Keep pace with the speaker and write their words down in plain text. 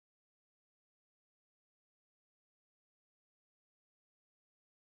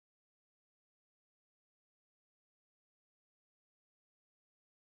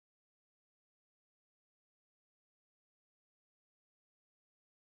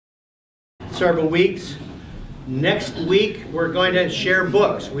several weeks. Next week, we're going to share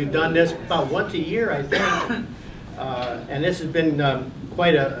books. We've done this about once a year, I think. And this has been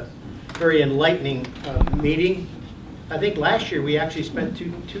quite a very enlightening meeting. I think last year we actually spent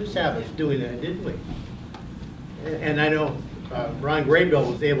two Sabbaths doing that, didn't we? And I know Ron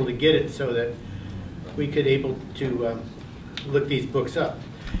Graybill was able to get it so that we could able to look these books up.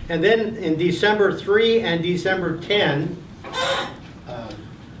 And then in December 3 and December 10,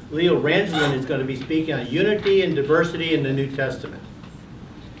 Leo Ranzelin is going to be speaking on unity and diversity in the New Testament.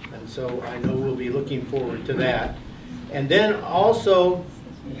 And so I know we'll be looking forward to that. And then also,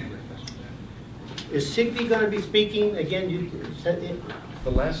 is Sigby going to be speaking again? You said it?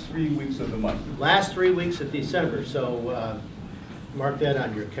 The last 3 weeks of the month. Last 3 weeks of December. So mark that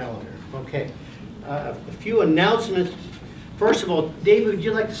on your calendar. Okay. A few announcements. First of all, David, would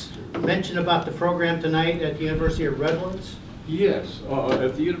you like to mention about the program tonight at the University of Redlands? Yes,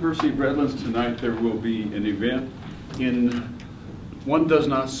 at the University of Redlands tonight there will be an event in, one does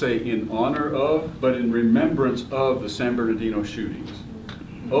not say in honor of, but in remembrance of the San Bernardino shootings,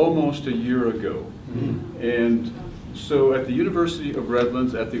 almost a year ago. And so at the University of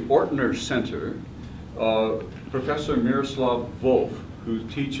Redlands, at the Ortner Center, Professor Miroslav Volf, who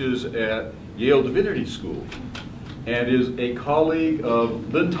teaches at Yale Divinity School, and is a colleague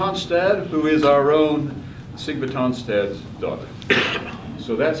of Lynn Tonstad, who is our own Sigva Tonstad's daughter.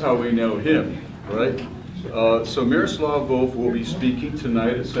 So that's how we know him, right? So Miroslav Volf will be speaking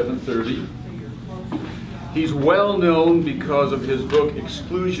tonight at 7:30. He's well known because of his book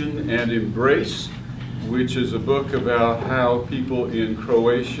Exclusion and Embrace, which is a book about how people in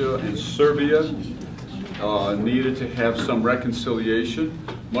Croatia and Serbia needed to have some reconciliation.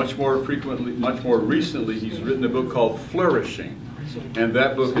 Much more recently, he's written a book called Flourishing, and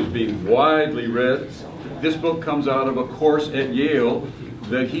that book is being widely read. This book comes out of a course at Yale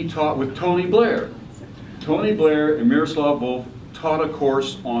that he taught with Tony Blair. Tony Blair and Miroslav Volf taught a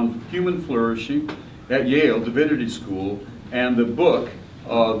course on human flourishing at Yale Divinity School, and the book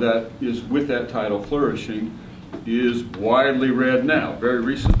that is with that title, Flourishing, is widely read now, very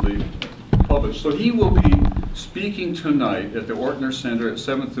recently published. So he will be speaking tonight at the Ortner Center at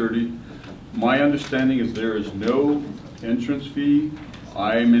 7:30. My understanding is there is no entrance fee.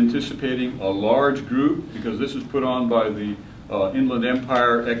 I'm anticipating a large group because this is put on by the Inland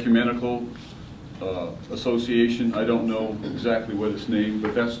Empire Ecumenical Association. I don't know exactly what it's named,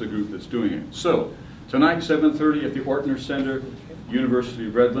 but that's the group that's doing it. So tonight, 7:30 at the Ortner Center, University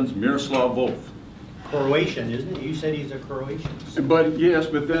of Redlands, Miroslav Volf. Croatian, isn't it? You said he's a Croatian. But yes,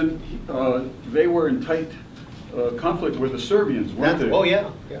 but then they were in tight conflict with the Serbians, weren't they? Oh yeah.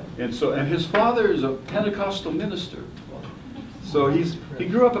 And so, and his father is a Pentecostal minister. So he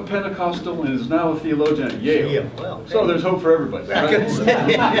grew up a Pentecostal and is now a theologian at Yale. Yeah, well, so there's hope for everybody. Right?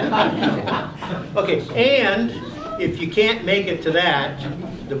 Okay, and if you can't make it to that,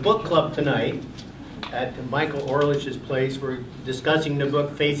 the book club tonight at Michael Orlich's place, we're discussing the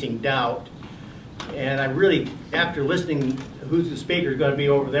book Facing Doubt. And I really, after listening who's the speaker going to be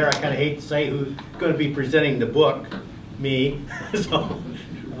over there, I kind of hate to say who's going to be presenting the book, me. So,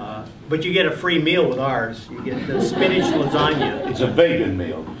 but you get a free meal with ours. You get the spinach lasagna. It's a vegan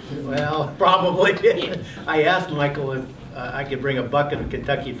meal. Well, probably. I asked Michael if I could bring a bucket of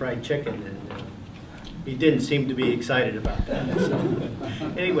Kentucky Fried Chicken, and he didn't seem to be excited about that. So,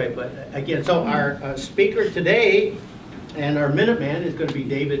 anyway, but again, so our speaker today and our Minuteman is going to be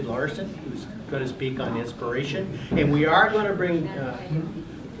David Larson, who's going to speak on inspiration. And we are going to bring,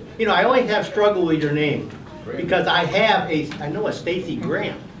 you know, I always have struggle with your name because I know a Stacy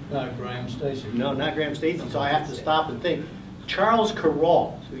Graham. Not Graham Stacy. No, not Graham Stacy, so I have to stop and think. Charles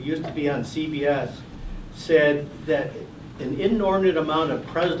Carroll, who used to be on CBS, said that an inordinate amount of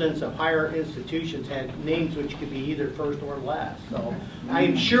presidents of higher institutions had names which could be either first or last. So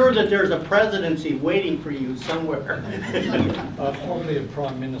I'm sure that there's a presidency waiting for you somewhere. Probably a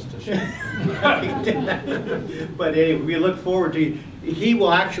prime ministership. But anyway, we look forward to, he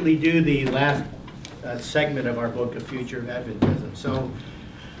will actually do the last segment of our book of Future Adventism. So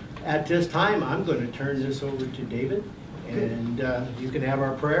at this time, I'm going to turn this over to David, and you can have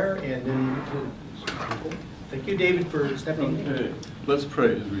our prayer, and then thank you, David, for stepping in. Okay, let's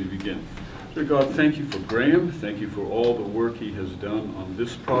pray as we begin. Dear God, thank you for Graham. Thank you for all the work he has done on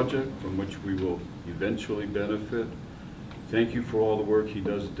this project from which we will eventually benefit. Thank you for all the work he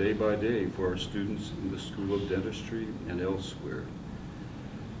does day by day for our students in the School of Dentistry and elsewhere.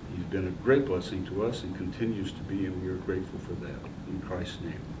 He's been a great blessing to us and continues to be, and we are grateful for that. In Christ's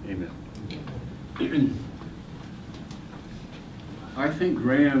name, amen. I think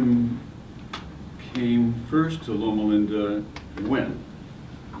Graham came first to Loma Linda when?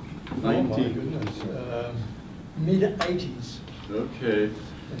 Oh my goodness, mid-80s, Okay,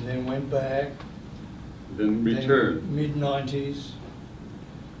 and then went back. then returned. Mid-90s,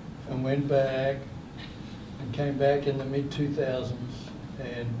 and went back, and came back in the mid-2000s,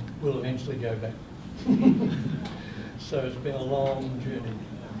 and will eventually go back. So it's been a long journey.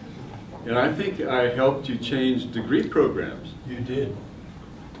 And I think I helped you change degree programs. You did.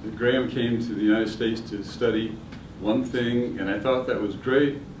 Graham came to the United States to study one thing, and I thought that was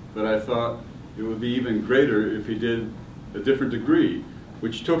great, but I thought it would be even greater if he did a different degree,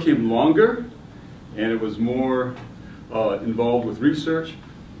 which took him longer, and it was more involved with research,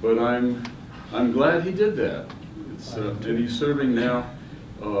 but I'm glad he did that. And he's serving now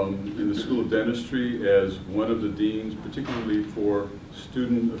in the School of Dentistry as one of the deans, particularly for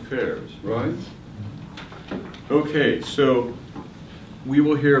student affairs, right? Okay, so we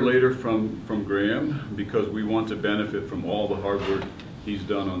will hear later from Graham because we want to benefit from all the hard work he's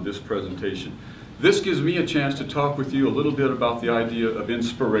done on this presentation. This gives me a chance to talk with you a little bit about the idea of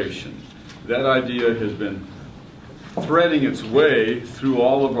inspiration. That idea has been threading its way through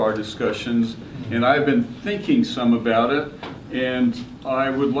all of our discussions, and I've been thinking some about it, and I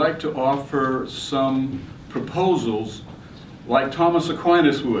would like to offer some proposals like Thomas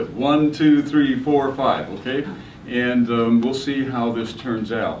Aquinas would, 1, 2, 3, 4, 5, okay? And we'll see how this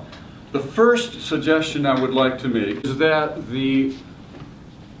turns out. The first suggestion I would like to make is that the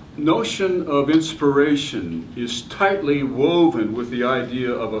notion of inspiration is tightly woven with the idea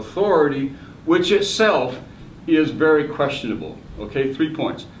of authority, which itself is very questionable. Okay, 3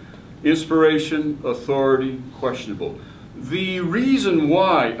 points. Inspiration, authority, questionable. The reason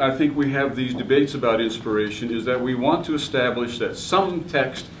why I think we have these debates about inspiration is that we want to establish that some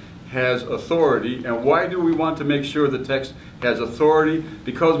text has authority. And why do we want to make sure the text has authority?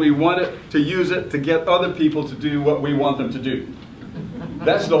 Because we want it to use it to get other people to do what we want them to do.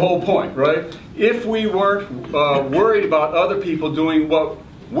 That's the whole point, right? If we weren't worried about other people doing what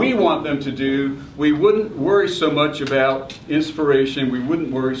we want them to do, we wouldn't worry so much about inspiration, we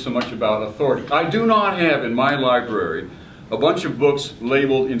wouldn't worry so much about authority. I do not have in my library a bunch of books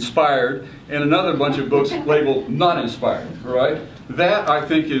labeled inspired and another bunch of books labeled not inspired, right? That, I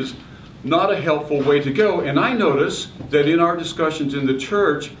think, is not a helpful way to go. And I notice that in our discussions in the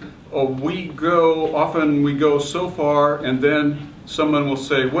church, often we go so far and then someone will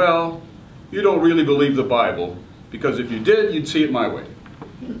say, well, you don't really believe the Bible, because if you did, you'd see it my way.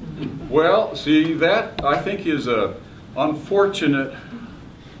 Well, see, that I think is an unfortunate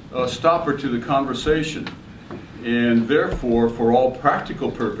stopper to the conversation. And therefore, for all practical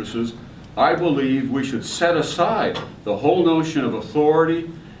purposes, I believe we should set aside the whole notion of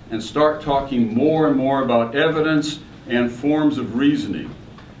authority and start talking more and more about evidence and forms of reasoning,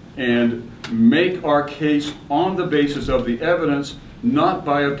 and make our case on the basis of the evidence, not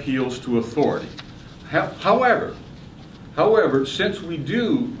by appeals to authority. However, since we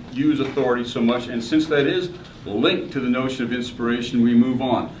do use authority so much, and since that is linked to the notion of inspiration, we move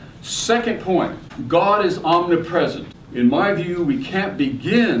on. Second point, God is omnipresent. In my view, we can't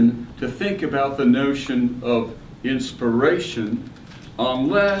begin to think about the notion of inspiration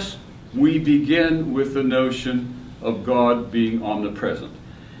unless we begin with the notion of God being omnipresent.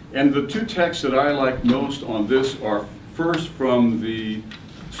 And the two texts that I like most on this are first from the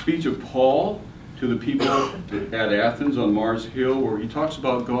speech of Paul to the people at Athens on Mars Hill, where he talks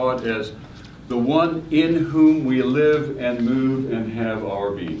about God as the one in whom we live and move and have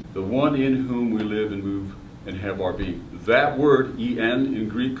our being. The one in whom we live and move and have our being. That word, en, in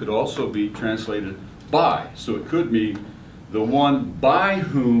Greek could also be translated by. So it could mean the one by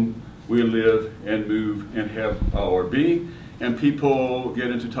whom we live and move and have our being. And people get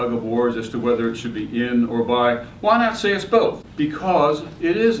into tug of wars as to whether it should be in or by. Why not say it's both? Because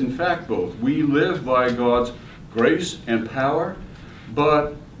it is in fact both. We live by God's grace and power,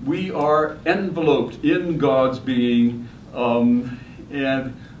 but we are enveloped in God's being,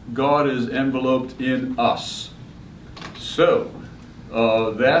 and God is enveloped in us. So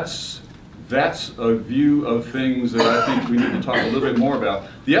that's a view of things that I think we need to talk a little bit more about.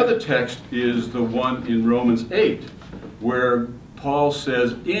 The other text is the one in Romans 8, where Paul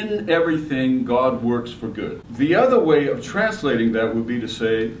says, in everything God works for good. The other way of translating that would be to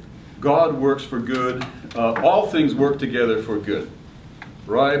say, God works for good, all things work together for good.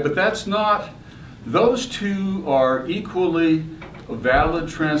 Right? But that's not, those two are equally valid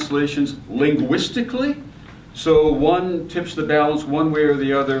translations linguistically, so one tips the balance one way or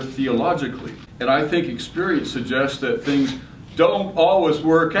the other theologically. And I think experience suggests that things don't always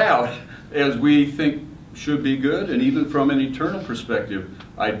work out as we think should be good, and even from an eternal perspective,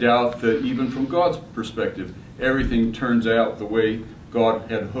 I doubt that even from God's perspective, everything turns out the way God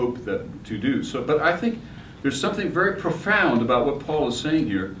had hoped that to do. So, but I think there's something very profound about what Paul is saying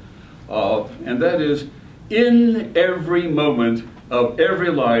here, and that is, in every moment of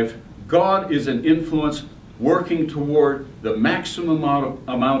every life, God is an influence working toward the maximum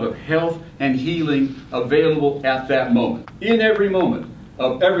amount of health and healing available at that moment. In every moment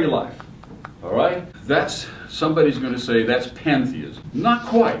of every life. All right? That's, somebody's going to say that's pantheism. Not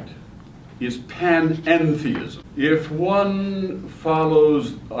quite. It's panentheism. If one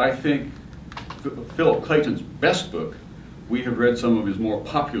follows, I think, Philip Clayton's best book, we have read some of his more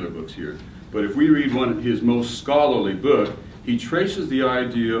popular books here, but if we read one of his most scholarly book, he traces the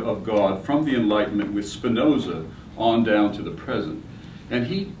idea of God from the Enlightenment with Spinoza on down to the present. And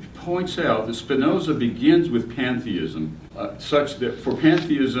he points out that Spinoza begins with pantheism, such that for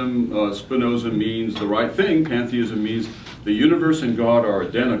pantheism, Spinoza means the right thing. Pantheism means the universe and God are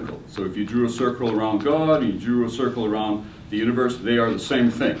identical. So if you drew a circle around God, you drew a circle around the universe, they are the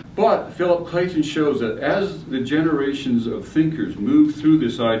same thing. But Philip Clayton shows that as the generations of thinkers moved through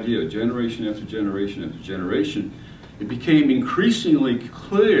this idea, generation after generation after generation, it became increasingly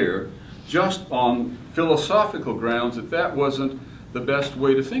clear, just on philosophical grounds, that that wasn't the best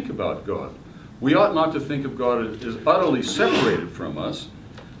way to think about God. We ought not to think of God as utterly separated from us,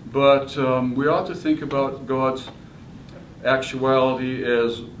 but we ought to think about God's actuality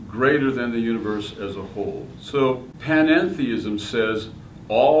as greater than the universe as a whole. So panentheism says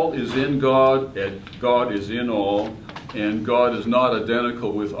all is in God, and God is in all, and God is not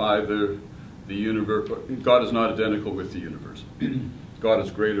identical with either the universe. God is not identical with the universe. God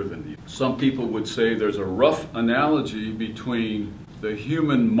is greater than the universe. Some people would say there's a rough analogy between the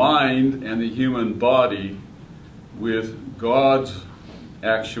human mind and the human body with God's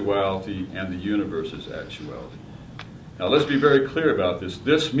actuality and the universe's actuality. Now let's be very clear about this.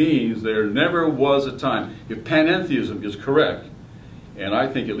 This means there never was a time, if panentheism is correct, and I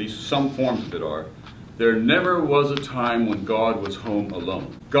think at least some forms of it are, there never was a time when God was home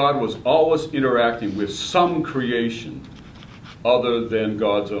alone. God was always interacting with some creation other than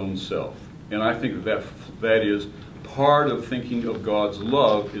God's own self. And I think that is part of thinking of God's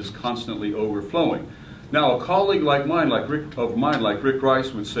love is constantly overflowing. Now, a colleague like mine, like Rick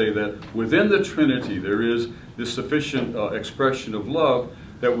Rice, would say that within the Trinity there is this sufficient expression of love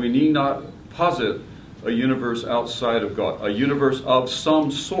that we need not posit a universe outside of God, a universe of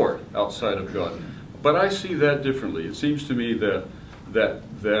some sort outside of God. But I see that differently. It seems to me that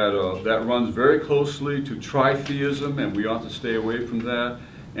runs very closely to tritheism, and we ought to stay away from that,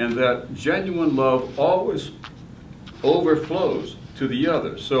 and that genuine love always overflows to the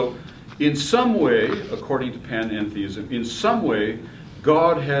other. So in some way, according to panentheism, in some way,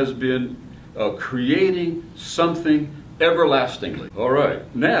 God has been creating something everlastingly. All right,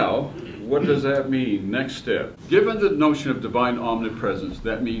 now, what does that mean? Next step. Given the notion of divine omnipresence,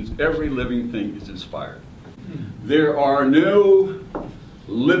 that means every living thing is inspired. There are no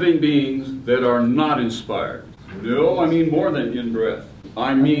living beings that are not inspired. No, I mean more than in breath.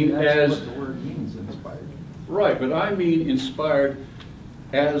 I mean as... That's what the word means, inspired. Right, but I mean inspired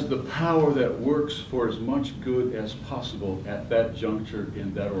as the power that works for as much good as possible at that juncture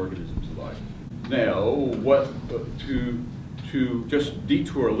in that organism's life. Now, to just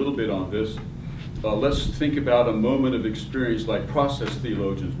detour a little bit on this, let's think about a moment of experience like process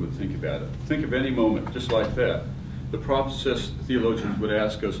theologians would think about it. Think of any moment just like that. The process theologians would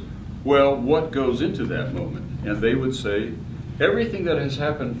ask us, well, what goes into that moment? And they would say, everything that has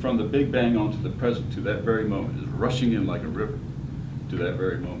happened from the Big Bang on to the present to that very moment is rushing in like a river to that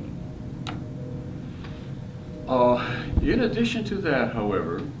very moment. In addition to that,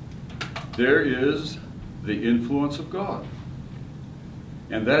 however, there is the influence of God.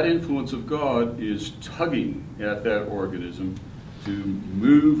 And that influence of God is tugging at that organism to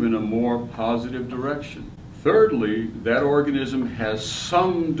move in a more positive direction. Thirdly, that organism has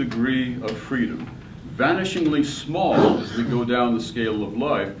some degree of freedom, vanishingly small as we go down the scale of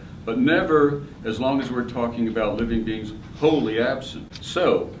life, but never, as long as we're talking about living beings, wholly absent.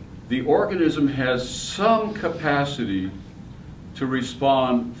 So, the organism has some capacity to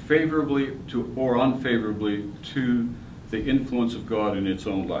respond favorably to or unfavorably to the influence of God in its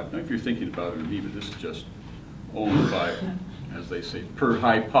own life. Now, if you're thinking about it, even this is just only by, as they say, per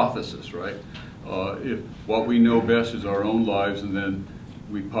hypothesis, right? If what we know best is our own lives, and then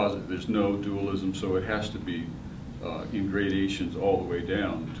we posit there's no dualism, so it has to be in gradations all the way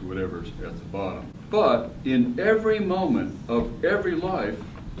down to whatever's at the bottom. But in every moment of every life,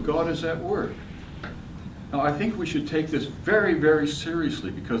 God is at work. Now, I think we should take this very, very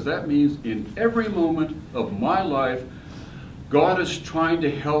seriously, because that means in every moment of my life, God is trying to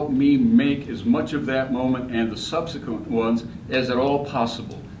help me make as much of that moment and the subsequent ones as at all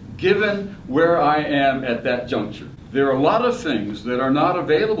possible, given where I am at that juncture. There are a lot of things that are not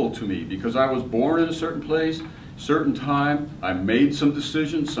available to me because I was born in a certain place, certain time. I made some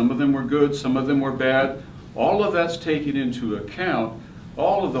decisions. Some of them were good, some of them were bad. All of that's taken into account.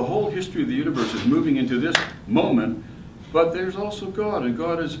 All of the whole history of the universe is moving into this moment, but there's also God, and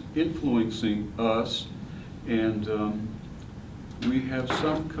God is influencing us, and we have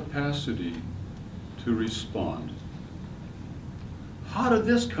some capacity to respond. How did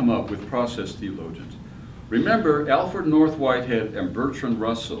this come up with process theologians? Remember, Alfred North Whitehead and Bertrand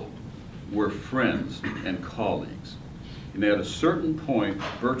Russell were friends and colleagues. And at a certain point,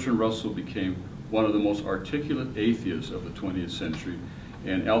 Bertrand Russell became one of the most articulate atheists of the 20th century,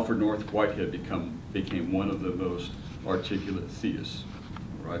 and Alfred North Whitehead became one of the most articulate theists.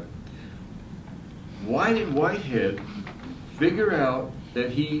 Right? Why did Whitehead figure out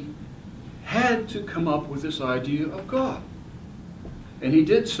that he had to come up with this idea of God? And he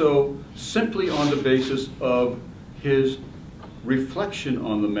did so simply on the basis of his reflection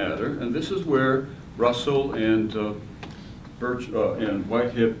on the matter, and this is where Russell and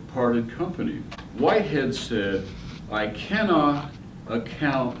Whitehead parted company. Whitehead said, I cannot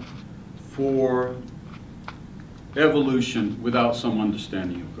account for evolution without some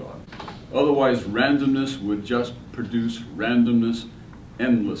understanding of God. Otherwise, randomness would just produce randomness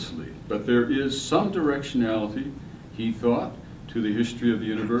endlessly. But there is some directionality, he thought, to the history of the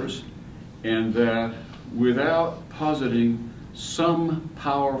universe, and that without positing some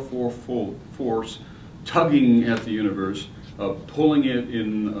powerful force tugging at the universe, pulling it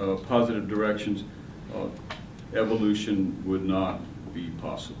in positive directions, evolution would not be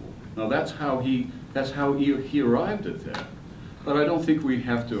possible. Now that's how he arrived at that. But I don't think we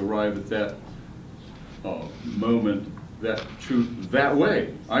have to arrive at that moment, that truth, that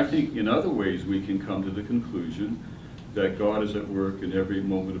way. I think in other ways we can come to the conclusion that God is at work in every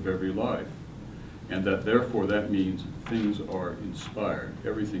moment of every life, and that therefore that means things are inspired.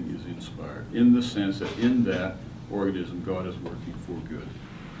 Everything is inspired, in the sense that in that organism God is working for good.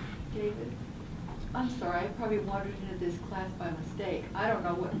 David, I'm sorry, I probably wandered into this class by mistake. I don't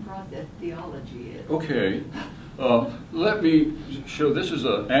know what process theology is. Okay, let me show, this is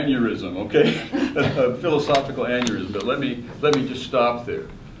an aneurysm, okay? A philosophical aneurysm, but let me just stop there.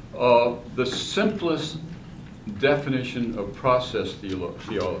 The simplest definition of process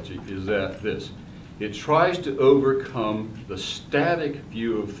theology is that this. It tries to overcome the static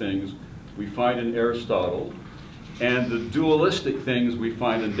view of things we find in Aristotle and the dualistic things we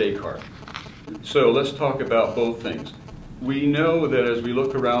find in Descartes. So let's talk about both things. We know that as we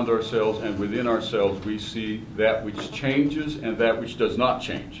look around ourselves and within ourselves, we see that which changes and that which does not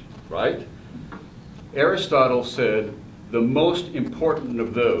change, right? Aristotle said the most important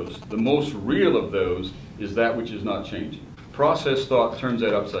of those, the most real of those, is that which is not changing. Process thought turns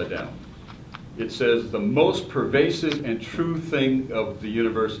that upside down. It says the most pervasive and true thing of the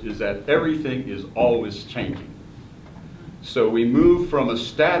universe is that everything is always changing. So we move from a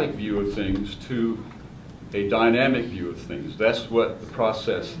static view of things to a dynamic view of things. That's what the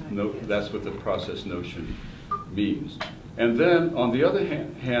process notion means. And then on the other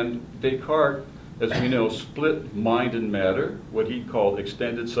hand, Descartes, as we know, split mind and matter, what he called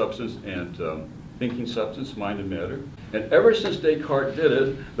extended substance and thinking substance, mind and matter. And ever since Descartes did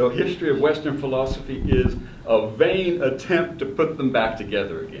it, the history of Western philosophy is a vain attempt to put them back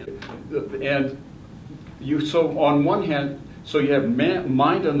together again. And so on one hand, so you have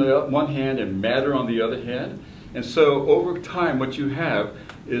mind on the one hand and matter on the other hand. And so over time what you have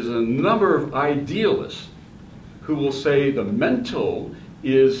is a number of idealists who will say the mental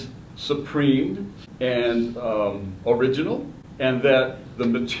is supreme and original, and that the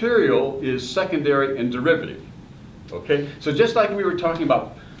material is secondary and derivative. Okay? So just like we were talking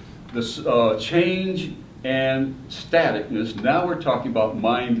about this change and staticness, now we're talking about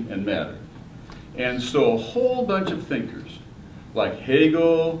mind and matter. And so a whole bunch of thinkers, like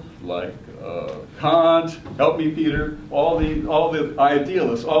Hegel, like Kant, help me Peter, all the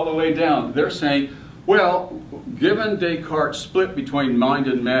idealists all the way down, they're saying, well, given Descartes' split between mind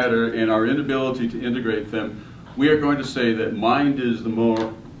and matter and our inability to integrate them, we are going to say that mind is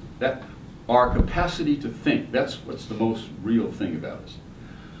our capacity to think. That's what's the most real thing about us.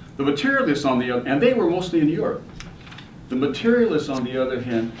 The materialists on the other, and they were mostly in Europe. The materialists on the other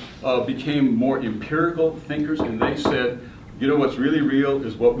hand became more empirical thinkers, and they said, you know, what's really real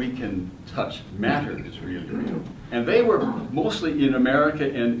is what we can touch. Matter is really real. And they were mostly in America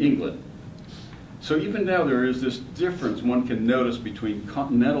and England. So even now there is this difference one can notice between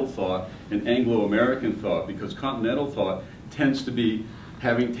continental thought and Anglo-American thought, because continental thought tends to be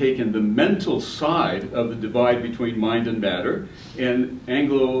having taken the mental side of the divide between mind and matter, and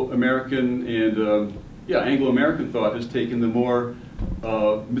Anglo-American and Anglo-American thought has taken the more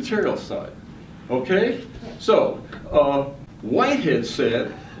material side. Okay? So, Whitehead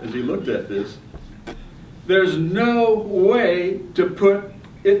said, as he looked at this, there's no way to put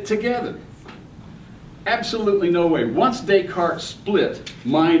it together. Absolutely no way. Once Descartes split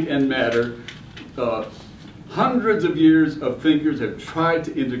mind and matter, hundreds of years of thinkers have tried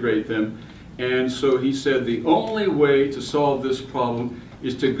to integrate them, and so he said the only way to solve this problem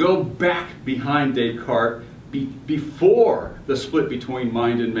is to go back behind Descartes before the split between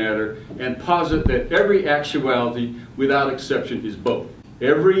mind and matter and posit that every actuality, without exception, is both.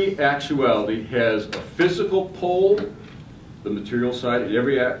 Every actuality has a physical pole, the material side, and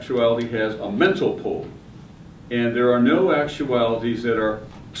every actuality has a mental pole. And there are no actualities that are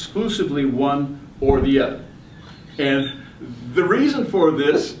exclusively one or the other. And the reason for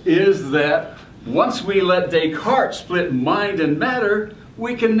this is that once we let Descartes split mind and matter,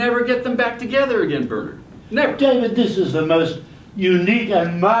 we can never get them back together again, Bernard. Never. David, this is the most unique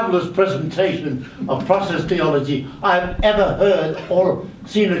and marvelous presentation of process theology I've ever heard or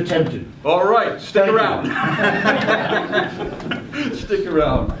seen attempted. All right, stick around. Stick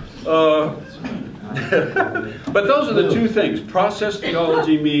around. But those are the two things. Process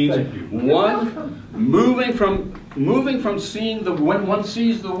theology means, one, moving from seeing when one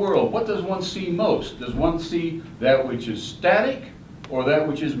sees the world. What does one see most? Does one see that which is static or that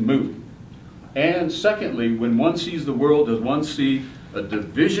which is moving? And secondly, when one sees the world, does one see a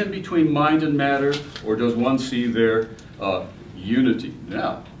division between mind and matter, or does one see their unity?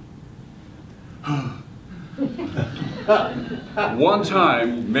 Now, one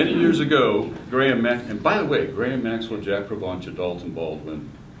time, many years ago, and by the way, Graham Maxwell, Jack Provencha, Dalton Baldwin,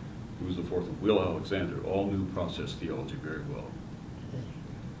 who was the fourth one, Will Alexander, all knew process theology very well.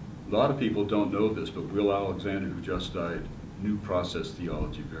 A lot of people don't know this, but Will Alexander, who just died, knew process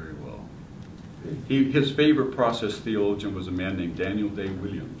theology very well. His favorite process theologian was a man named Daniel Day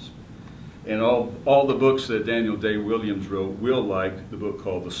Williams. And all the books that Daniel Day Williams wrote, Will liked the book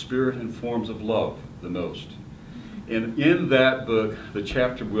called The Spirit and Forms of Love the most. And in that book, the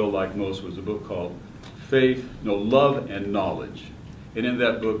chapter Will liked most was a book called Love and Knowledge. And in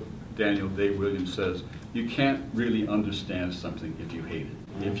that book, Daniel Day Williams says, you can't really understand something if you hate it.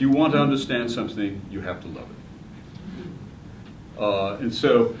 If you want to understand something, you have to love it. And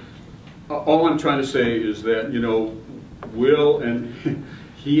so, all I'm trying to say is that, you know, Will and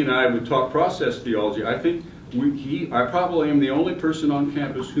he and I would talk process theology. I think I probably am the only person on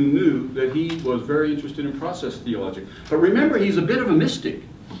campus who knew that he was very interested in process theology. But remember, he's a bit of a mystic,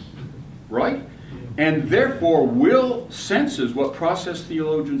 right? And therefore, Will senses what process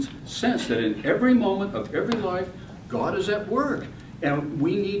theologians sense, that in every moment of every life, God is at work. And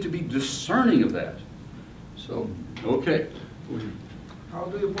we need to be discerning of that. So, okay. How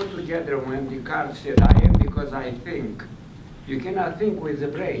do you put together when Descartes said, I am because I think? You cannot think with the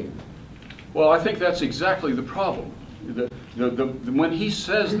brain. Well, I think that's exactly the problem. When he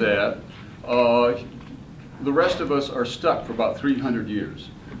says that, the rest of us are stuck for about 300 years.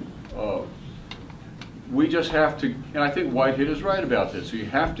 We just have to, and I think Whitehead is right about this, you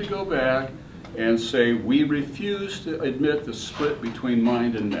have to go back and say, we refuse to admit the split between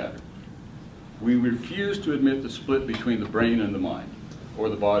mind and matter. We refuse to admit the split between the brain and the mind, or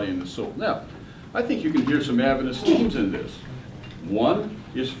the body and the soul. Now, I think you can hear some Adventist themes in this. One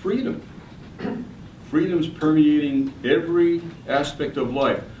is freedom. Freedom's permeating every aspect of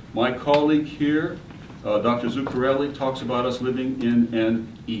life. My colleague here, Dr. Zuccarelli, talks about us living in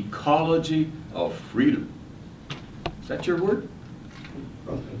an ecology of freedom. Is that your word?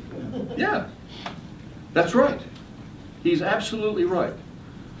 Yeah, that's right. He's absolutely right.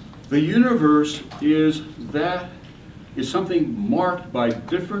 The universe is something marked by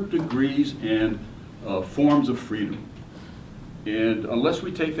different degrees and forms of freedom. And unless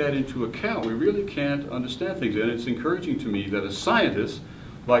we take that into account, we really can't understand things. And it's encouraging to me that a scientist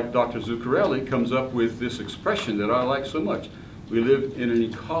like Dr. Zuccarelli comes up with this expression that I like so much. We live in an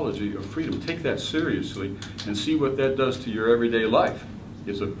ecology of freedom. Take that seriously and see what that does to your everyday life.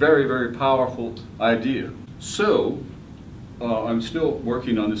 It's a very, very powerful idea. So, I'm still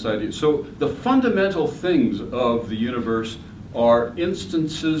working on this idea. So, the fundamental things of the universe are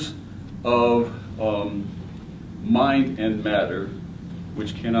instances of mind and matter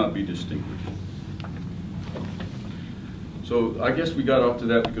which cannot be distinguished. So I guess we got up to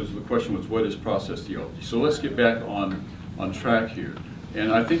that because the question was, what is process theology? So let's get back on track here.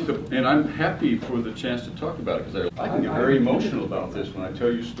 And I think, and I'm happy for the chance to talk about it, because I can get very emotional about this when I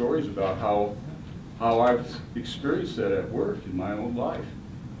tell you stories about how how I've experienced that at work in my own life.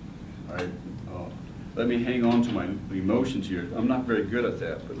 Let me hang on to my emotions here. I'm not very good at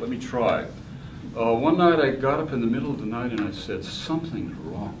that, but let me try. One night I got up in the middle of the night and I said, something's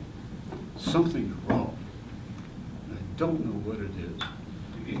wrong. Something's wrong. And I don't know what it is.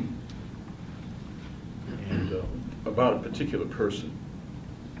 And about a particular person.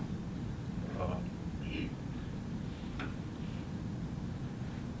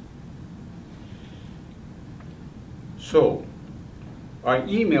 So I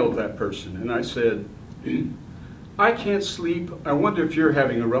emailed that person and I said, I can't sleep. I wonder if you're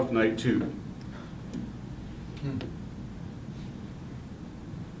having a rough night too.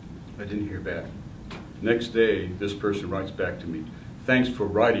 I didn't hear back. Next day, this person writes back to me, thanks for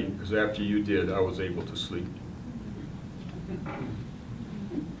writing, because after you did, I was able to sleep.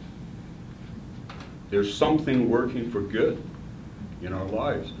 There's something working for good in our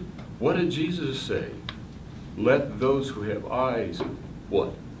lives. What did Jesus say? Let those who have eyes,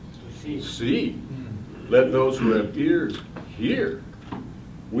 what? See. Let those who have ears hear.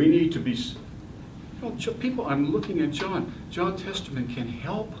 We need to be, people, I'm looking at John. John Testament can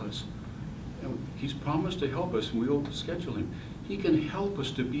help us. He's promised to help us, and we'll schedule him. He can help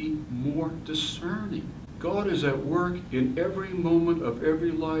us to be more discerning. God is at work in every moment of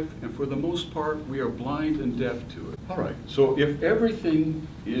every life, and for the most part, we are blind and deaf to it. All right, so if everything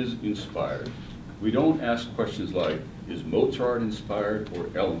is inspired, we don't ask questions like, is Mozart inspired or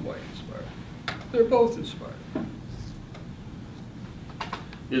Ellen White inspired? They're both inspired.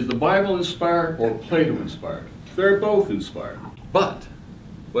 Is the Bible inspired or Plato inspired? They're both inspired. But,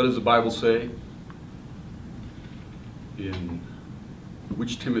 what does the Bible say? In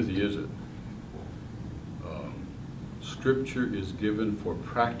which Timothy is it? Scripture is given for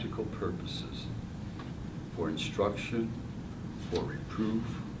practical purposes, for instruction, for reproof,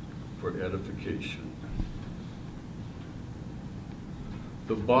 for edification.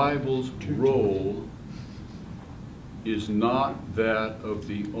 The Bible's role is not that of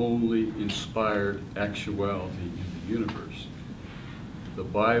the only inspired actuality in the universe. The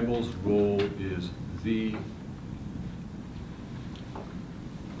Bible's role is the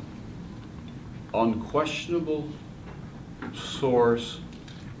unquestionable source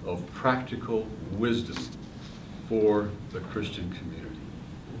of practical wisdom for the Christian community.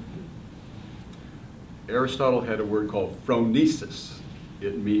 Aristotle had a word called phronesis.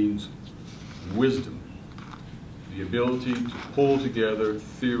 It means wisdom, the ability to pull together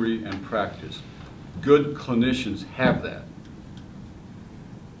theory and practice. Good clinicians have that.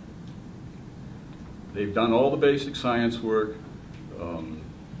 They've done all the basic science work,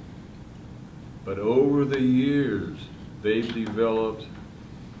 but over the years, they've developed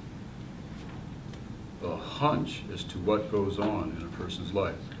a hunch as to what goes on in a person's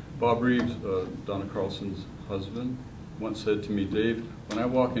life. Bob Reeves, Donna Carlson's husband, once said to me, Dave, when I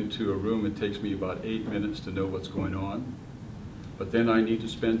walk into a room, it takes me about 8 minutes to know what's going on, but then I need to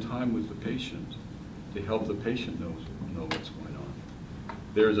spend time with the patient to help the patient know what's going on.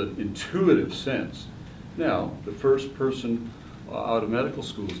 There's an intuitive sense. Now, the first person out of medical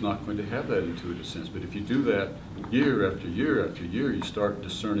school is not going to have that intuitive sense, but if you do that year after year after year, you start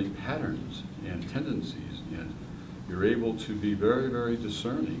discerning patterns and tendencies, and you're able to be very, very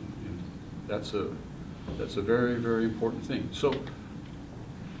discerning. And that's a very, very important thing. So,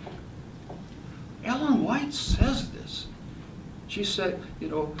 Ellen White says this. She said, you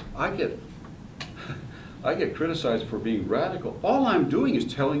know, I get criticized for being radical. All I'm doing is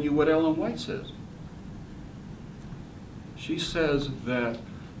telling you what Ellen White says. She says that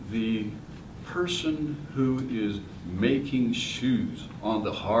the person who is making shoes on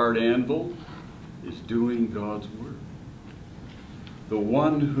the hard anvil is doing God's work. The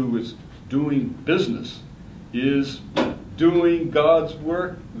one who is doing business is doing God's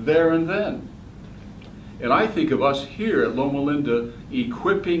work there and then. And I think of us here at Loma Linda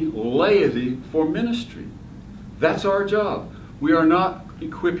equipping laity for ministry. That's our job. We are not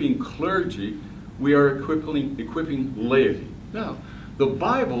equipping clergy, we are equipping laity. Now, the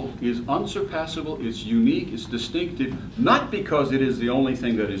Bible is unsurpassable, it's unique, it's distinctive, not because it is the only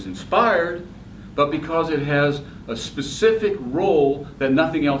thing that is inspired, but because it has a specific role that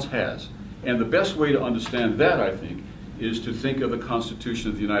nothing else has. And the best way to understand that, I think, is to think of the Constitution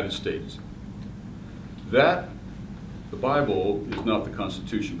of the United States. That, the Bible is not the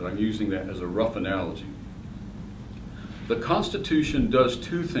Constitution, but I'm using that as a rough analogy. The Constitution does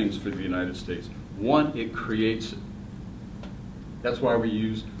two things for the United States. One, it creates it. That's why we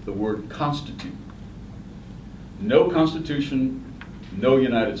use the word constitute. No Constitution, no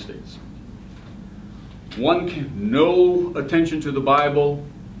United States. No attention to the Bible,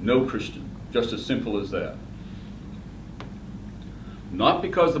 no Christian. Just as simple as that. Not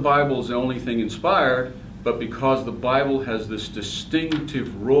because the Bible is the only thing inspired, but because the Bible has this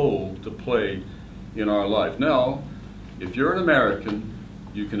distinctive role to play in our life. Now, if you're an American,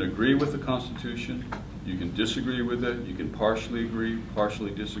 you can agree with the Constitution, you can disagree with it, you can partially agree,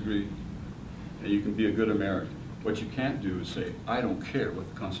 partially disagree, and you can be a good American. What you can't do is say, I don't care what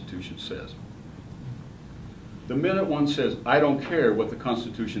the Constitution says. The minute one says, I don't care what the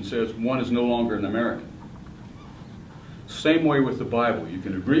Constitution says, one is no longer an American. Same way with the Bible. You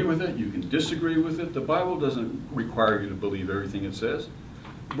can agree with it, you can disagree with it. The Bible doesn't require you to believe everything it says.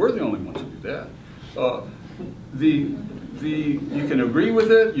 We're the only ones who do that. You can agree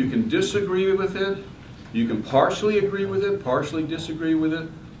with it, you can disagree with it, you can partially agree with it, partially disagree with it,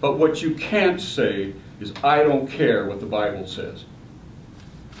 but what you can't say is, I don't care what the Bible says.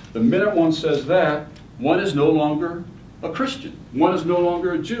 The minute one says that, one is no longer a Christian. One is no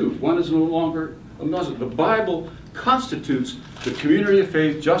longer a Jew. One is no longer a Muslim. The Bible constitutes the community of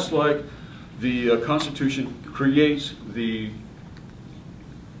faith, just like the Constitution creates the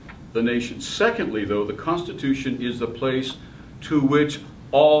nation. Secondly, though, the Constitution is the place to which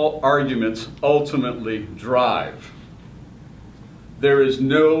all arguments ultimately drive. There is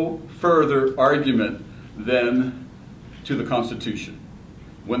no further argument than to the Constitution.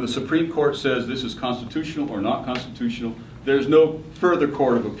 When the Supreme Court says this is constitutional or not constitutional, there's no further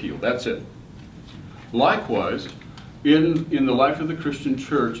court of appeal. That's it. Likewise, in the life of the Christian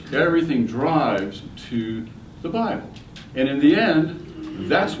church, everything drives to the Bible. And in the end,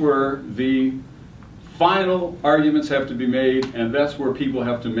 that's where the final arguments have to be made, and that's where people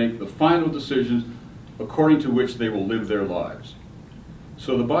have to make the final decisions according to which they will live their lives.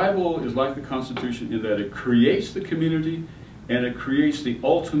 So the Bible is like the Constitution in that it creates the community and it creates the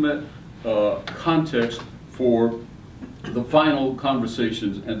ultimate context for the final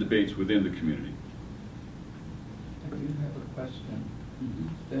conversations and debates within the community. I do have a question.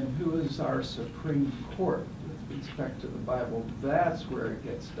 Then who is our Supreme Court with respect to the Bible? That's where it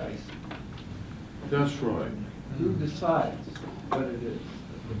gets dicey. That's right. Who decides what it is?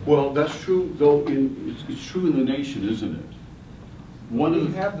 Well, that's true, though. It's true in the nation, isn't it?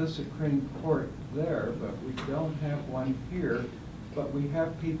 We have the Supreme Court there, but we don't have one here. But we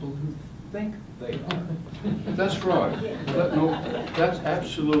have people who think they are. That's right. No, that's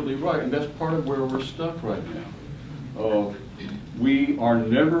absolutely right, and that's part of where we're stuck right now. We are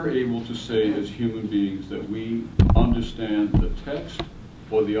never able to say as human beings that we understand the text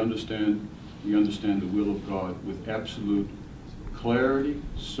or we understand the will of God with absolute clarity,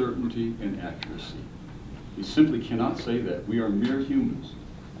 certainty, and accuracy. We simply cannot say that. We are mere humans.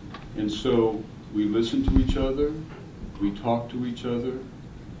 And so we listen to each other, we talk to each other,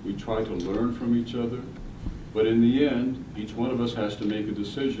 we try to learn from each other, but in the end, each one of us has to make a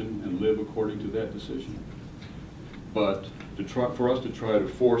decision and live according to that decision. But for us to try to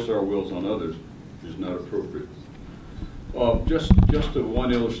force our wills on others is not appropriate. Just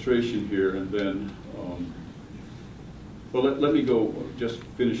one illustration here, and then, well, let me go, just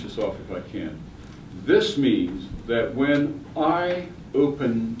finish this off if I can. This means that when I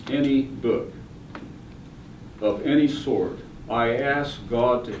open any book of any sort, I ask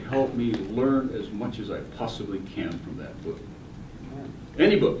God to help me learn as much as I possibly can from that book.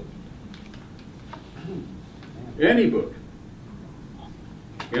 Any book. Any book.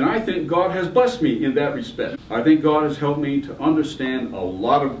 And I think God has blessed me in that respect. I think God has helped me to understand a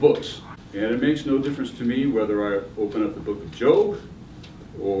lot of books. And it makes no difference to me whether I open up the book of Job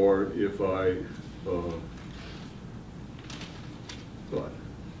or if I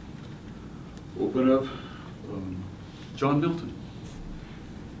open up John Milton.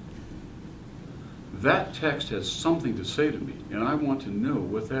 That text has something to say to me, and I want to know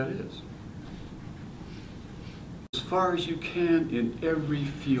what that is. As far as you can in every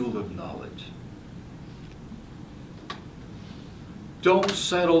field of knowledge. Don't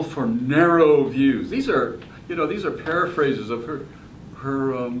settle for narrow views. These are paraphrases of her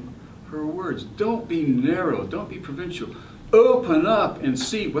words. Don't be narrow. Don't be provincial. Open up and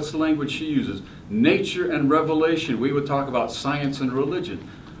see. What's the language she uses? Nature and revelation. We would talk about science and religion.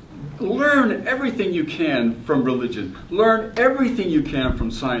 Learn everything you can from religion. Learn everything you can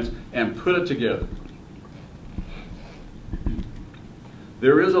from science and put it together.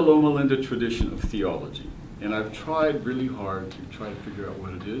 There is a Loma Linda tradition of theology, and I've tried really hard to try to figure out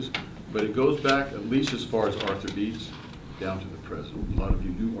what it is, but it goes back at least as far as Arthur Beetz down to the present. A lot of you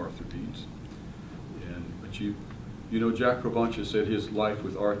knew Arthur Beetz, but you know Jack Provencher said his life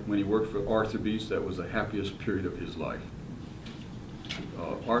with when he worked for Arthur Beetz, that was the happiest period of his life.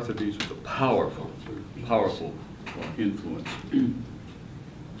 Arthur Beetz was a powerful influence.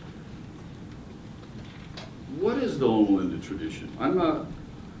 what is the Loma Linda tradition?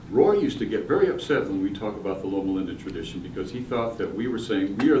 Roy used to get very upset when we talk about the Loma Linda tradition because he thought that we were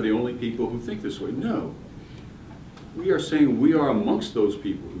saying we are the only people who think this way. No. We are saying we are amongst those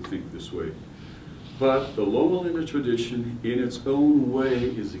people who think this way. But the Loma Linda tradition, in its own way,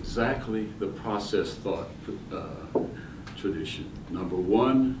 is exactly the process thought tradition. Number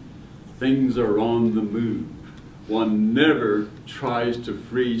one, things are on the move. One never tries to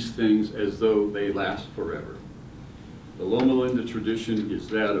freeze things as though they last forever. The Loma Linda tradition is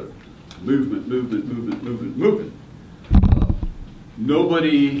that of movement, movement, movement, movement, movement.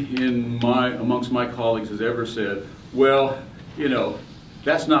 Nobody amongst my colleagues has ever said, well, you know,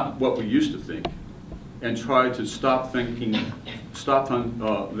 that's not what we used to think, and tried to stop thinking, anything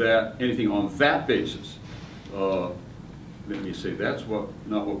on that basis. Let me say that's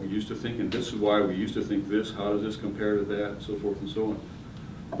not what we used to think, and this is why we used to think this. How does this compare to that, so forth and so on.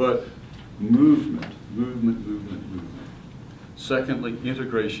 But movement, movement, movement, movement. Secondly,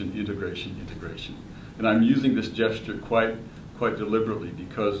 integration, integration, integration. And I'm using this gesture quite deliberately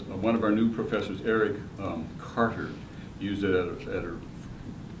because one of our new professors, Eric Carter, used it at a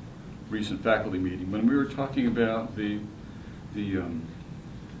recent faculty meeting when we were talking about the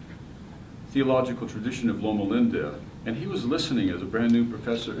theological tradition of Loma Linda. And he was listening as a brand new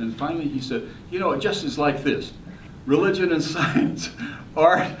professor, and finally he said, you know, it just is like this. Religion and science,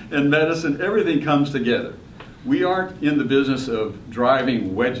 art and medicine, everything comes together. We aren't in the business of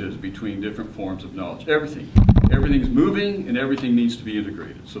driving wedges between different forms of knowledge. Everything's moving and everything needs to be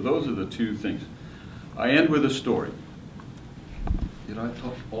integrated. So those are the two things. I end with a story. Did I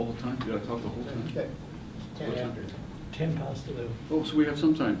talk all the time? Did I talk the whole time? Okay. 10 after. 10 past 11. Oh, so we have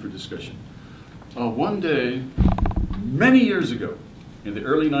some time for discussion. One day, many years ago, in the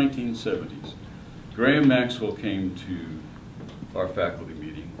early 1970s, Graham Maxwell came to our faculty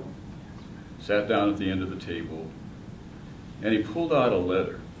meeting, sat down at the end of the table, and he pulled out a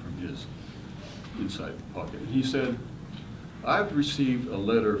letter from his inside pocket. And he said, I've received a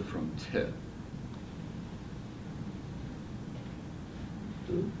letter from Ted.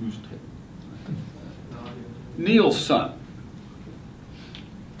 Who's Ted? Neil's son.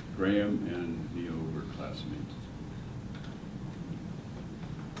 Graham and Neil were classmates.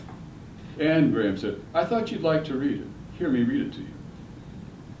 And Graham said, I thought you'd like to read it. Hear me read it to you.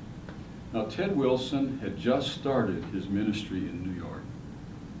 Now, Ted Wilson had just started his ministry in New York.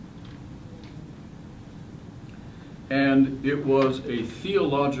 And it was a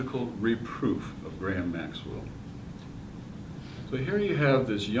theological reproof of Graham Maxwell. So here you have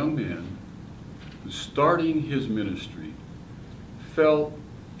this young man who's starting his ministry, felt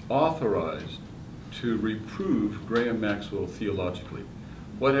authorized to reprove Graham Maxwell theologically.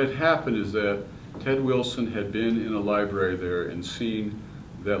 What had happened is that Ted Wilson had been in a library there and seen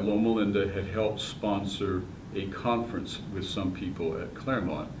that Loma Linda had helped sponsor a conference with some people at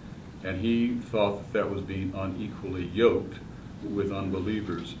Claremont, and he thought that was being unequally yoked with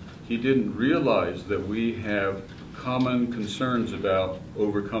unbelievers. He didn't realize that we have common concerns about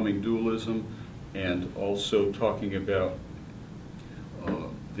overcoming dualism and also talking about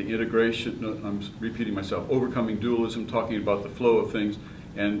the integration, no, I'm repeating myself, overcoming dualism, talking about the flow of things,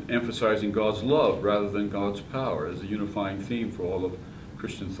 and emphasizing God's love rather than God's power as a unifying theme for all of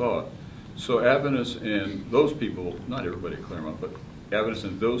Christian thought. So Adventists and those people, not everybody at Claremont, but Adventists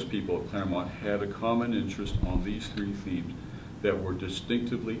and those people at Claremont had a common interest on these three themes that were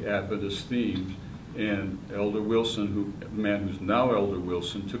distinctively Adventist themes, and Elder Wilson, the man who's now Elder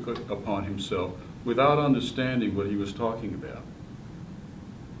Wilson, took it upon himself, without understanding what he was talking about,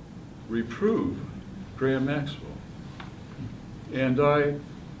 reprove Graham Maxwell. And I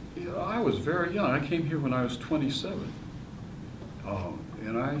was very young. I came here when I was 27.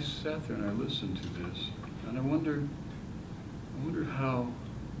 And I sat there and I listened to this, and I wondered how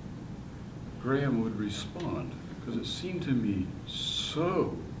Graham would respond, because it seemed to me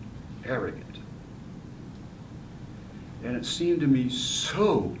so arrogant. And it seemed to me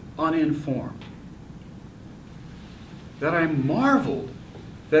so uninformed that I marveled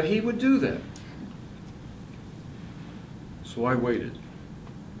that he would do that. So I waited.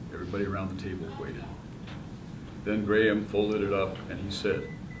 Everybody around the table waited. Then Graham folded it up and he said,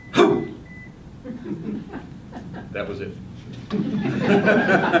 "Who?" That was it.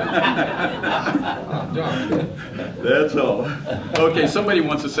 That's all. Okay, somebody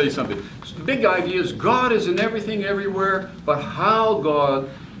wants to say something. The big idea is God is in everything everywhere, but how God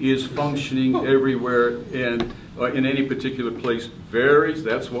is functioning everywhere and in any particular place varies.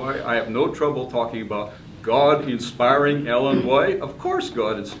 That's why I have no trouble talking about God inspiring Ellen White. Of course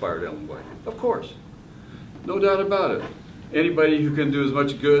God inspired Ellen White. Of course. No doubt about it. Anybody who can do as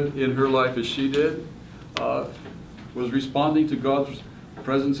much good in her life as she did, was responding to God's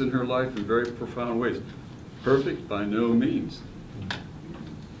presence in her life in very profound ways. Perfect? By no means.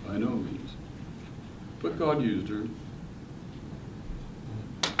 By no means. But God used her.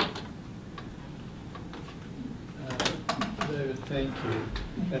 David, thank you.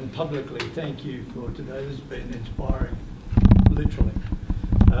 And publicly, thank you for today. This has been inspiring, literally.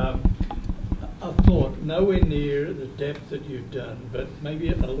 I thought nowhere near the depth that you've done, but maybe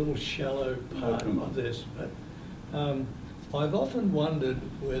a little shallow part of this. But I've often wondered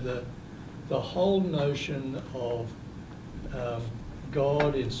whether the whole notion of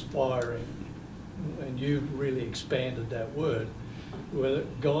God inspiring, and you've really expanded that word, whether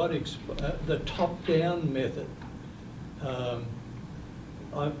God, the top-down method,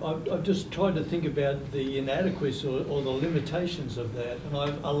 I've just tried to think about the inadequacies or the limitations of that, and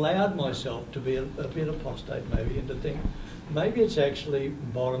I've allowed myself to be a bit apostate maybe, and to think maybe it's actually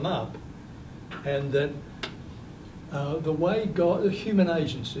bottom up, and that the way God, the human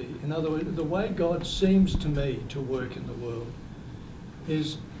agency, in other words, the way God seems to me to work in the world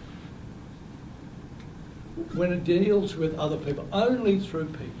is when it deals with other people, only through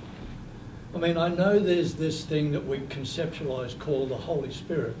people. I mean, I know there's this thing that we conceptualize called the Holy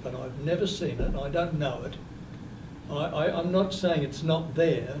Spirit, but I've never seen it, I don't know it. I'm not saying it's not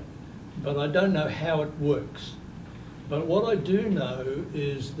there, but I don't know how it works. But what I do know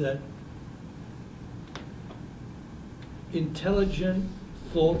is that intelligent,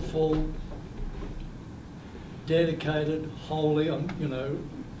 thoughtful, dedicated, holy,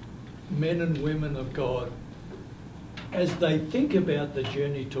 men and women of God, as they think about the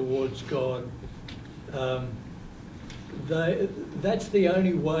journey towards God, that's the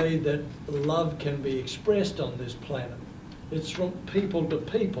only way that love can be expressed on this planet. It's from people to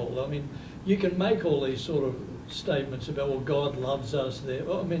people. I mean, you can make all these sort of statements about, well, God loves us there.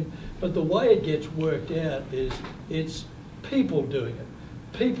 Well, I mean, but the way it gets worked out is it's people doing it.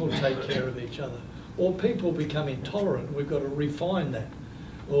 People take care of each other. Or people become intolerant. We've got to refine that.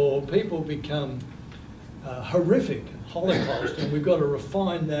 Or people become horrific, Holocaust, and we've got to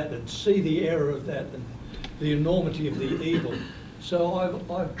refine that and see the error of that and the enormity of the evil. So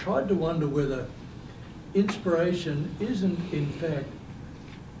I've tried to wonder whether inspiration isn't in fact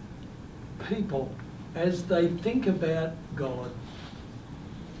people as they think about God,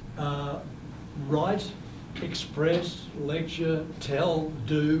 write, express, lecture, tell,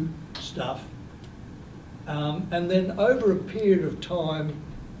 do stuff, and then over a period of time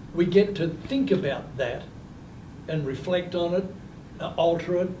we get to think about that and reflect on it,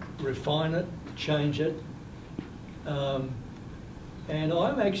 alter it, refine it, change it. And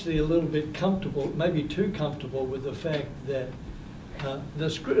I'm actually a little bit comfortable, maybe too comfortable, with the fact that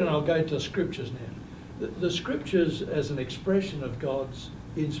and I'll go to the scriptures now. The scriptures as an expression of God's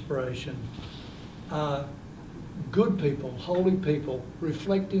inspiration are good people, holy people,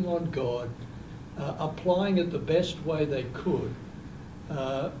 reflecting on God, applying it the best way they could,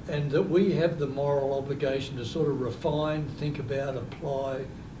 and that we have the moral obligation to sort of refine, think about, apply,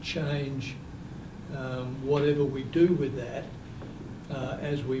 change, whatever we do with that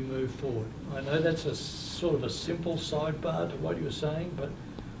as we move forward. I know that's a sort of a simple sidebar to what you're saying, but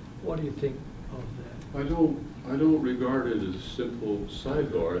what do you think of that? I don't regard it as a simple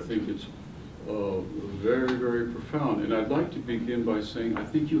sidebar. I think it's very, very profound. And I'd like to begin by saying I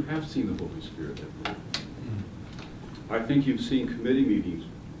think you have seen the Holy Spirit at work. I think you've seen committee meetings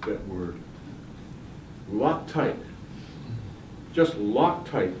that were locked tight, just locked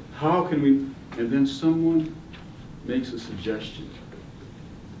tight. How can we, and then someone makes a suggestion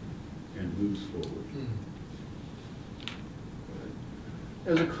and moves forward.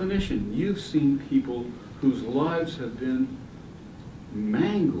 As a clinician, you've seen people whose lives have been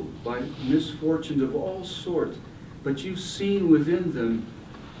mangled by misfortunes of all sorts, but you've seen within them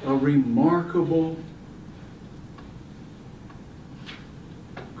a remarkable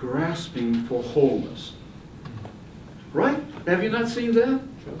grasping for wholeness. Right? Have you not seen that?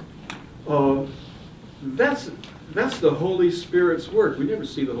 That's the Holy Spirit's work. We never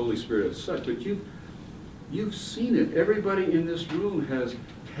see the Holy Spirit as such, but you've seen it. Everybody in this room has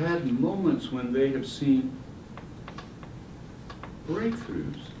had moments when they have seen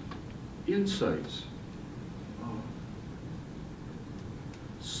breakthroughs, insights.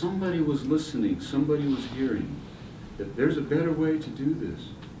 Somebody was listening, somebody was hearing that there's a better way to do this.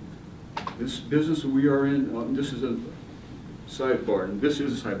 This business we are in, this is a sidebar, and this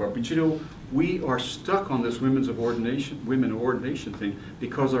is a sidebar, but you know, we are stuck on this women ordination thing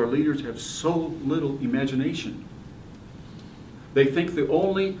because our leaders have so little imagination. They think the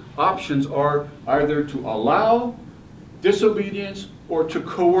only options are either to allow disobedience or to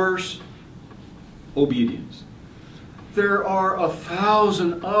coerce obedience. There are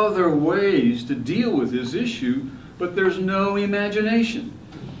 1,000 other ways to deal with this issue, but there's no imagination.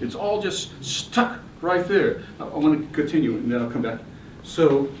 It's all just stuck right there. I want to continue and then I'll come back.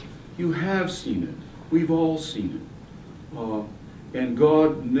 So you have seen it. We've all seen it. And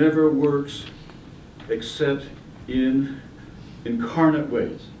God never works except in incarnate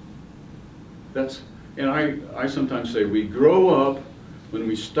ways. And I sometimes say we grow up when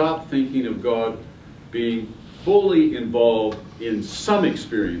we stop thinking of God being fully involved in some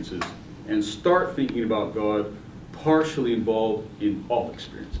experiences and start thinking about God partially involved in all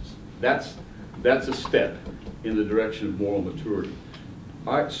experiences. That's a step in the direction of moral maturity.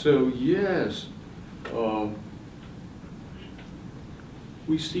 So yes,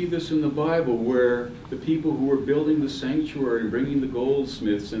 we see this in the Bible where the people who were building the sanctuary, bringing the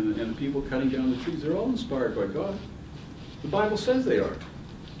goldsmiths and the people cutting down the trees, they're all inspired by God. The Bible says they are.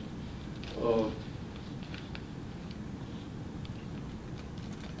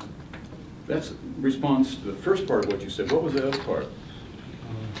 That's response to the first part of what you said. What was the other part?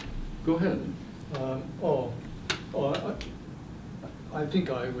 Go ahead. I think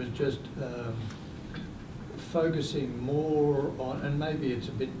I was just focusing more on, and maybe it's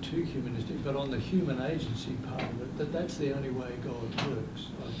a bit too humanistic, but on the human agency part of it, that's the only way God works,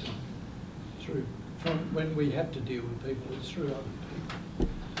 I think. From when we have to deal with people, it's through other people.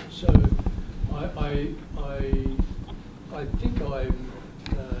 So I think I'm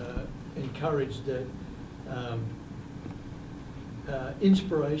encouraged that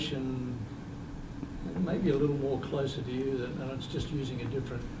inspiration, maybe a little more closer to you, and it's just using a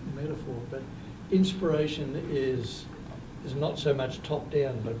different metaphor, but inspiration is not so much top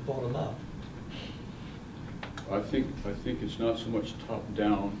down but bottom up. I think it's not so much top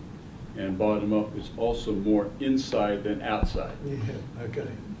down and bottom up. It's also more inside than outside. Yeah. Okay.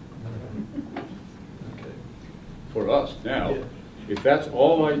 Okay. For us now, yeah. If that's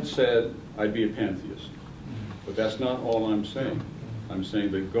all I'd said, I'd be a pantheist. But that's not all I'm saying. I'm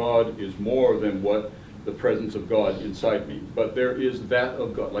saying that God is more than what the presence of God inside me. But there is that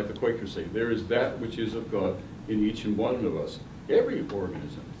of God, like the Quakers say, there is that which is of God in each and one of us, every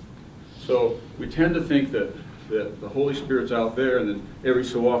organism. So we tend to think that the Holy Spirit's out there and then every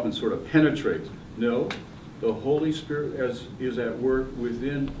so often sort of penetrates. No, the Holy Spirit is at work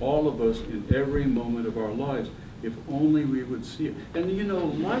within all of us in every moment of our lives, if only we would see it. And you know,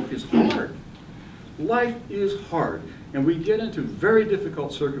 life is hard. Life is hard. And we get into very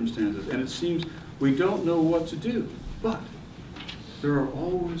difficult circumstances, and it seems we don't know what to do. But there are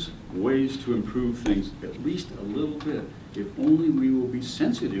always ways to improve things, at least a little bit, if only we will be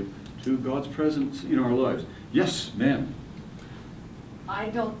sensitive to God's presence in our lives. Yes, ma'am. I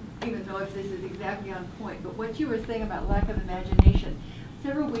don't even know if this is exactly on point, but what you were saying about lack of imagination,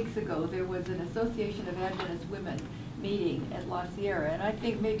 several weeks ago there was an Association of Adventist Women meeting at La Sierra, and I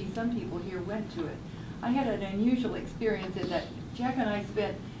think maybe some people here went to it. I had an unusual experience in that Jack and I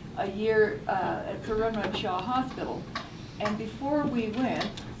spent a year at Sarun Shaw Hospital, and before we went,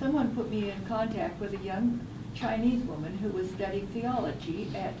 someone put me in contact with a young Chinese woman who was studying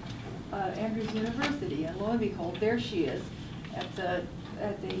theology at Andrews University, and lo and behold, there she is at the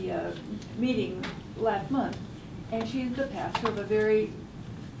meeting last month, and she's the pastor of a very,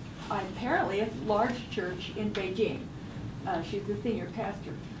 apparently a large church in Beijing. She's the senior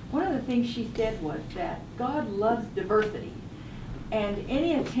pastor. One of the things she said was that God loves diversity, and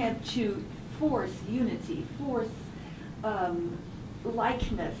any attempt to force unity, force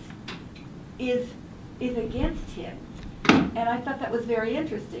likeness is against him. And I thought that was very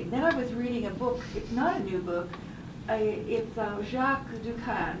interesting. Then I was reading a book, it's not a new book, it's Jacques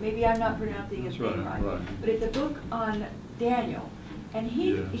Ducan, maybe I'm not pronouncing his name right, but it's a book on Daniel. And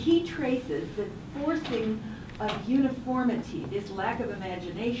he traces the forcing of uniformity, this lack of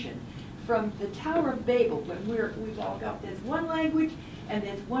imagination, from the Tower of Babel, when we've all got this one language and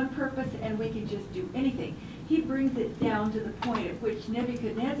this one purpose and we can just do anything. He brings it down to the point at which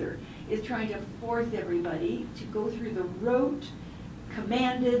Nebuchadnezzar is trying to force everybody to go through the rote,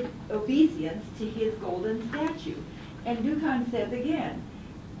 commanded obeisance to his golden statue. And Ducan says again,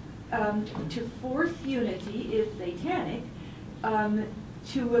 to force unity is satanic.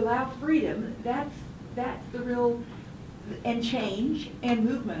 To allow freedom, that's the real, and change and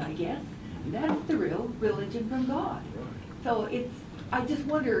movement, I guess, that's the real religion from God. So I just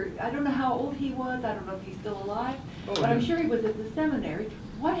wonder, I don't know how old he was, I don't know if he's still alive, but I'm sure he was at the seminary.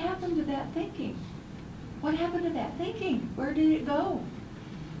 What happened to that thinking? What happened to that thinking? Where did it go?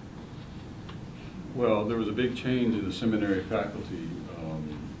 Well, there was a big change in the seminary faculty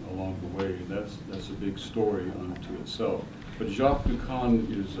along the way. That's a big story unto itself. But Jacques Ducan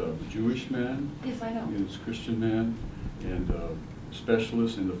is a Jewish man. Yes, I know. He is a Christian man and a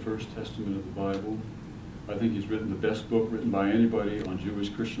specialist in the First Testament of the Bible. I think he's written the best book written by anybody on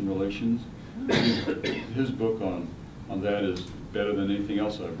Jewish-Christian relations. His book on that is better than anything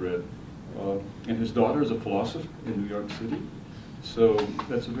else I've read. And his daughter is a philosopher in New York City. So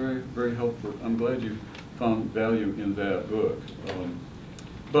that's a very, very helpful. I'm glad you found value in that book.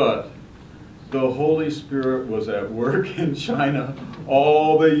 But the Holy Spirit was at work in China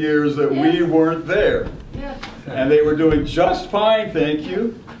all the years that we weren't there. Yes. And they were doing just fine, thank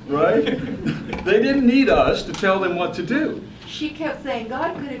you, right? They didn't need us to tell them what to do. She kept saying,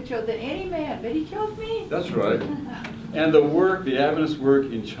 God could have chosen any man, but he chose me. That's right. And the work, the Adventist work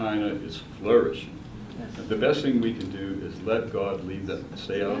in China is flourishing. Yes. The best thing we can do is let God lead them,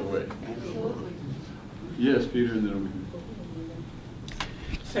 stay out of the way. Absolutely. Yes, Peter, and then we can.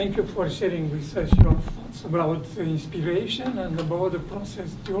 Thank you for sharing with us your thoughts about the inspiration and about the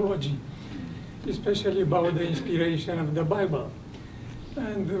process theology, especially about the inspiration of the Bible.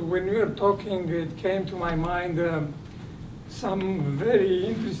 And when we were talking, it came to my mind some very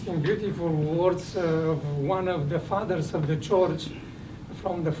interesting, beautiful words of one of the fathers of the church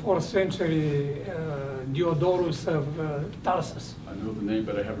from the 4th century, Diodorus of Tarsus. I know the name,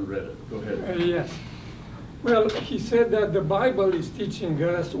 but I haven't read it. Go ahead. Yes. Well, he said that the Bible is teaching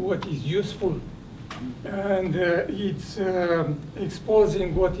us what is useful, and it's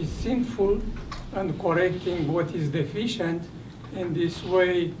exposing what is sinful and correcting what is deficient. In this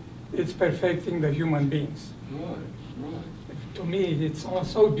way, it's perfecting the human beings. Right, right. To me, it's all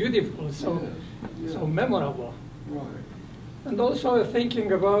so beautiful, so, Yes, so memorable. Right. And also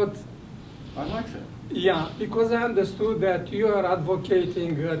thinking about, I like that. yeah, because I understood that you are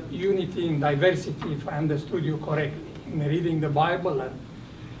advocating unity in diversity, if I understood you correctly, in reading the Bible and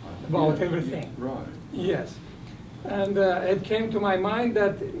about everything. Right. Yes. And it came to my mind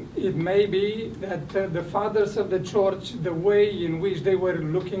that it may be that the fathers of the church, the way in which they were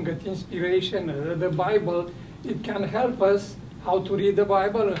looking at inspiration, the Bible, it can help us how to read the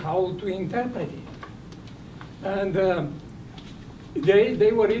Bible and how to interpret it. And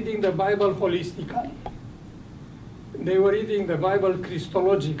they were reading the Bible holistically. They were reading the Bible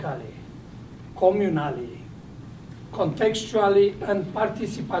Christologically, communally, contextually, and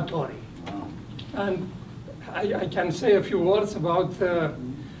participatory. Wow. And I can say a few words about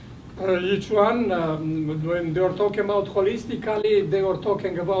each one. When they were talking about holistically, they were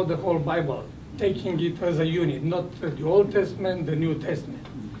talking about the whole Bible, taking it as a unit, not the Old Testament, the New Testament.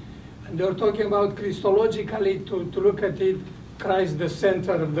 And they were talking about Christologically, to look at it, Christ the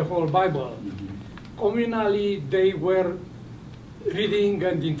center of the whole Bible. Communally, they were reading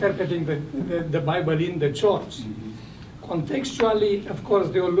and interpreting the Bible in the church. Contextually, of course,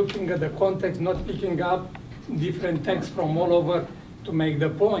 they were looking at the context, not picking up different texts from all over to make the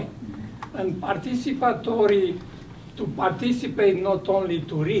point. And participatory, to participate, not only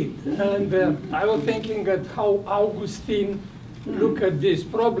to read. And I was thinking at how Augustine looked at this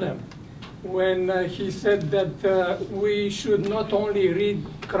problem when he said that we should not only read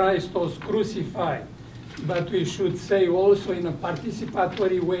Christ was crucified, but we should say also in a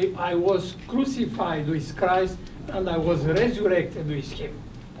participatory way, I was crucified with Christ and I was resurrected with him.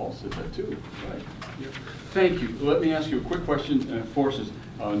 Paul said that too, right? Thank you. Let me ask you a quick question, and it forces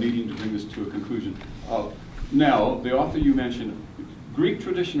needing to bring this to a conclusion. Now, the author you mentioned, Greek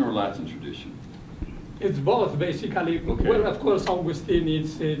tradition or Latin tradition? It's both, basically. Okay. Well, of course, Augustine,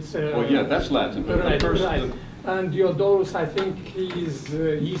 it's Well, yeah, that's Latin. But right, the first, right. And Diodorus, I think he's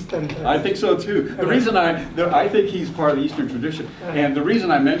Eastern. I think so too. The reason I think he's part of the Eastern tradition, and the reason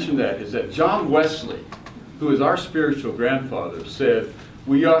I mention that is that John Wesley, who is our spiritual grandfather, said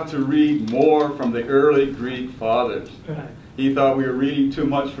we ought to read more from the early Greek fathers. Right. He thought we were reading too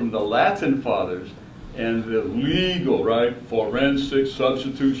much from the Latin fathers and the legal, right, forensic,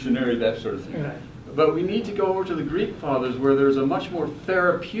 substitutionary, that sort of thing. Right. But we need to go over to the Greek fathers where there's a much more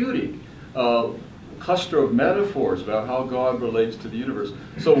therapeutic cluster of metaphors about how God relates to the universe.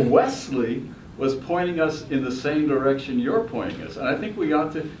 So Wesley was pointing us in the same direction you're pointing us. And I think we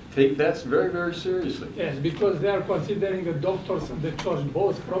ought to take that very, very seriously. Yes, because they are considering the doctors of the church,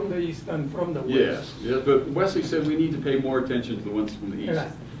 both from the East and from the West. Yes, yes, but Wesley said we need to pay more attention to the ones from the East.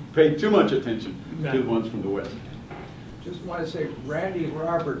 Right. Pay too much attention Right. to the ones from the West. Just want to say, Randy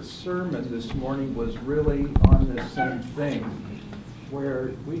Roberts' sermon this morning was really on the same thing,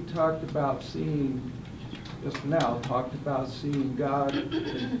 where we talked about seeing, just now, talked about seeing God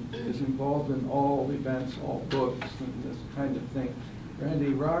is involved in all events, all books, and this kind of thing. Randy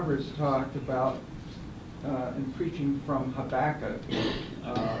Roberts talked about, in preaching from Habakkuk,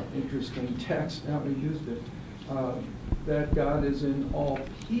 interesting text, how he used it, that God is in all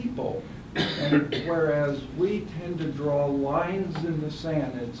people. And whereas we tend to draw lines in the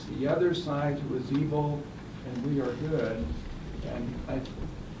sand, it's the other side who is evil and we are good. And I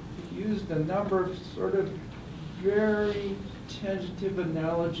used a number of sort of very tentative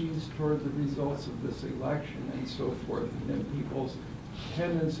analogies toward the results of this election and so forth, and then people's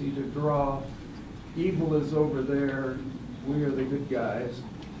tendency to draw evil is over there, we are the good guys,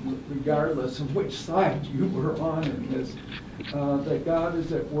 regardless of which side you were on in this, that God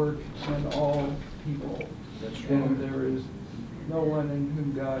is at work in all people. And there is no one in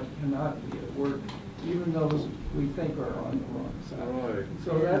whom God cannot be at work, even those we think are on the wrong side. Right.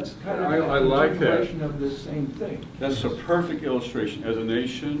 So that's kind of I like that. continuation of this same thing. That's a perfect illustration. As a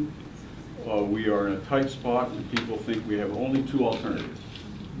nation, we are in a tight spot and people think we have only two alternatives.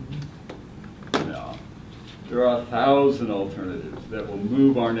 No. There are 1,000 alternatives that will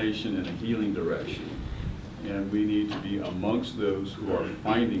move our nation in a healing direction. And we need to be amongst those who are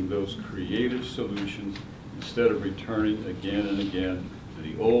finding those creative solutions instead of returning again and again to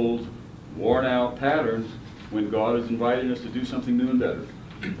the old, worn-out patterns when God is inviting us to do something new and better.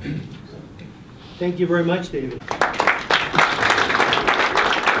 Thank you very much, David.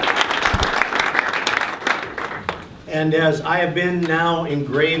 And as I have been now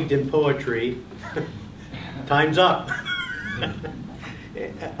engraved in poetry, time's up.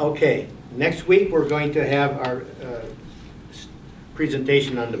 Okay, next week we're going to have our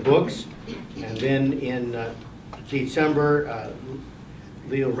presentation on the books, and then in December,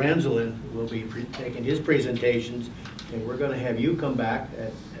 Leo Ranzelin will be taking his presentations, and we're going to have you come back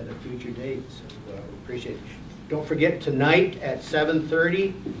at a future date. So appreciate it. Don't forget, tonight at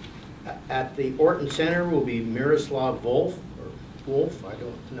 7:30 at the Orton Center will be Miroslav Wolf, or Wolf, I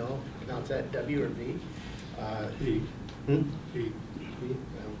don't know, pronounce that W or V. V. V.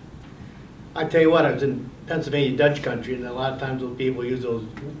 I tell you what, I was in Pennsylvania Dutch country, and a lot of times those people use those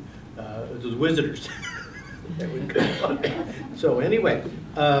visitors. So anyway,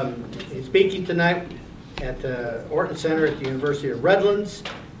 speaking tonight at the Orton Center at the University of Redlands,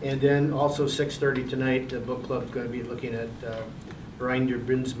 and then also 6:30 tonight, the book club is going to be looking at Reinder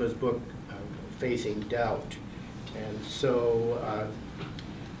Brinsma's book, Facing Doubt. And so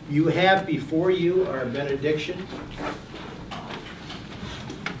you have before you our benediction.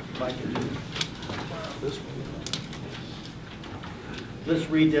 If I can do this one. Let's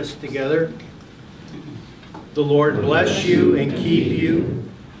read this together. The Lord bless you and keep you.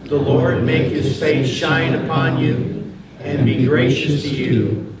 The Lord make his face shine upon you and be gracious to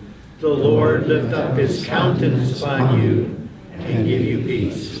you. The Lord lift up his countenance upon you and give you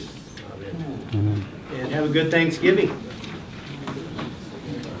peace. Amen. And have a good Thanksgiving.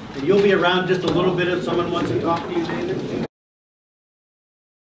 And you'll be around just a little bit if someone wants to talk to you, David.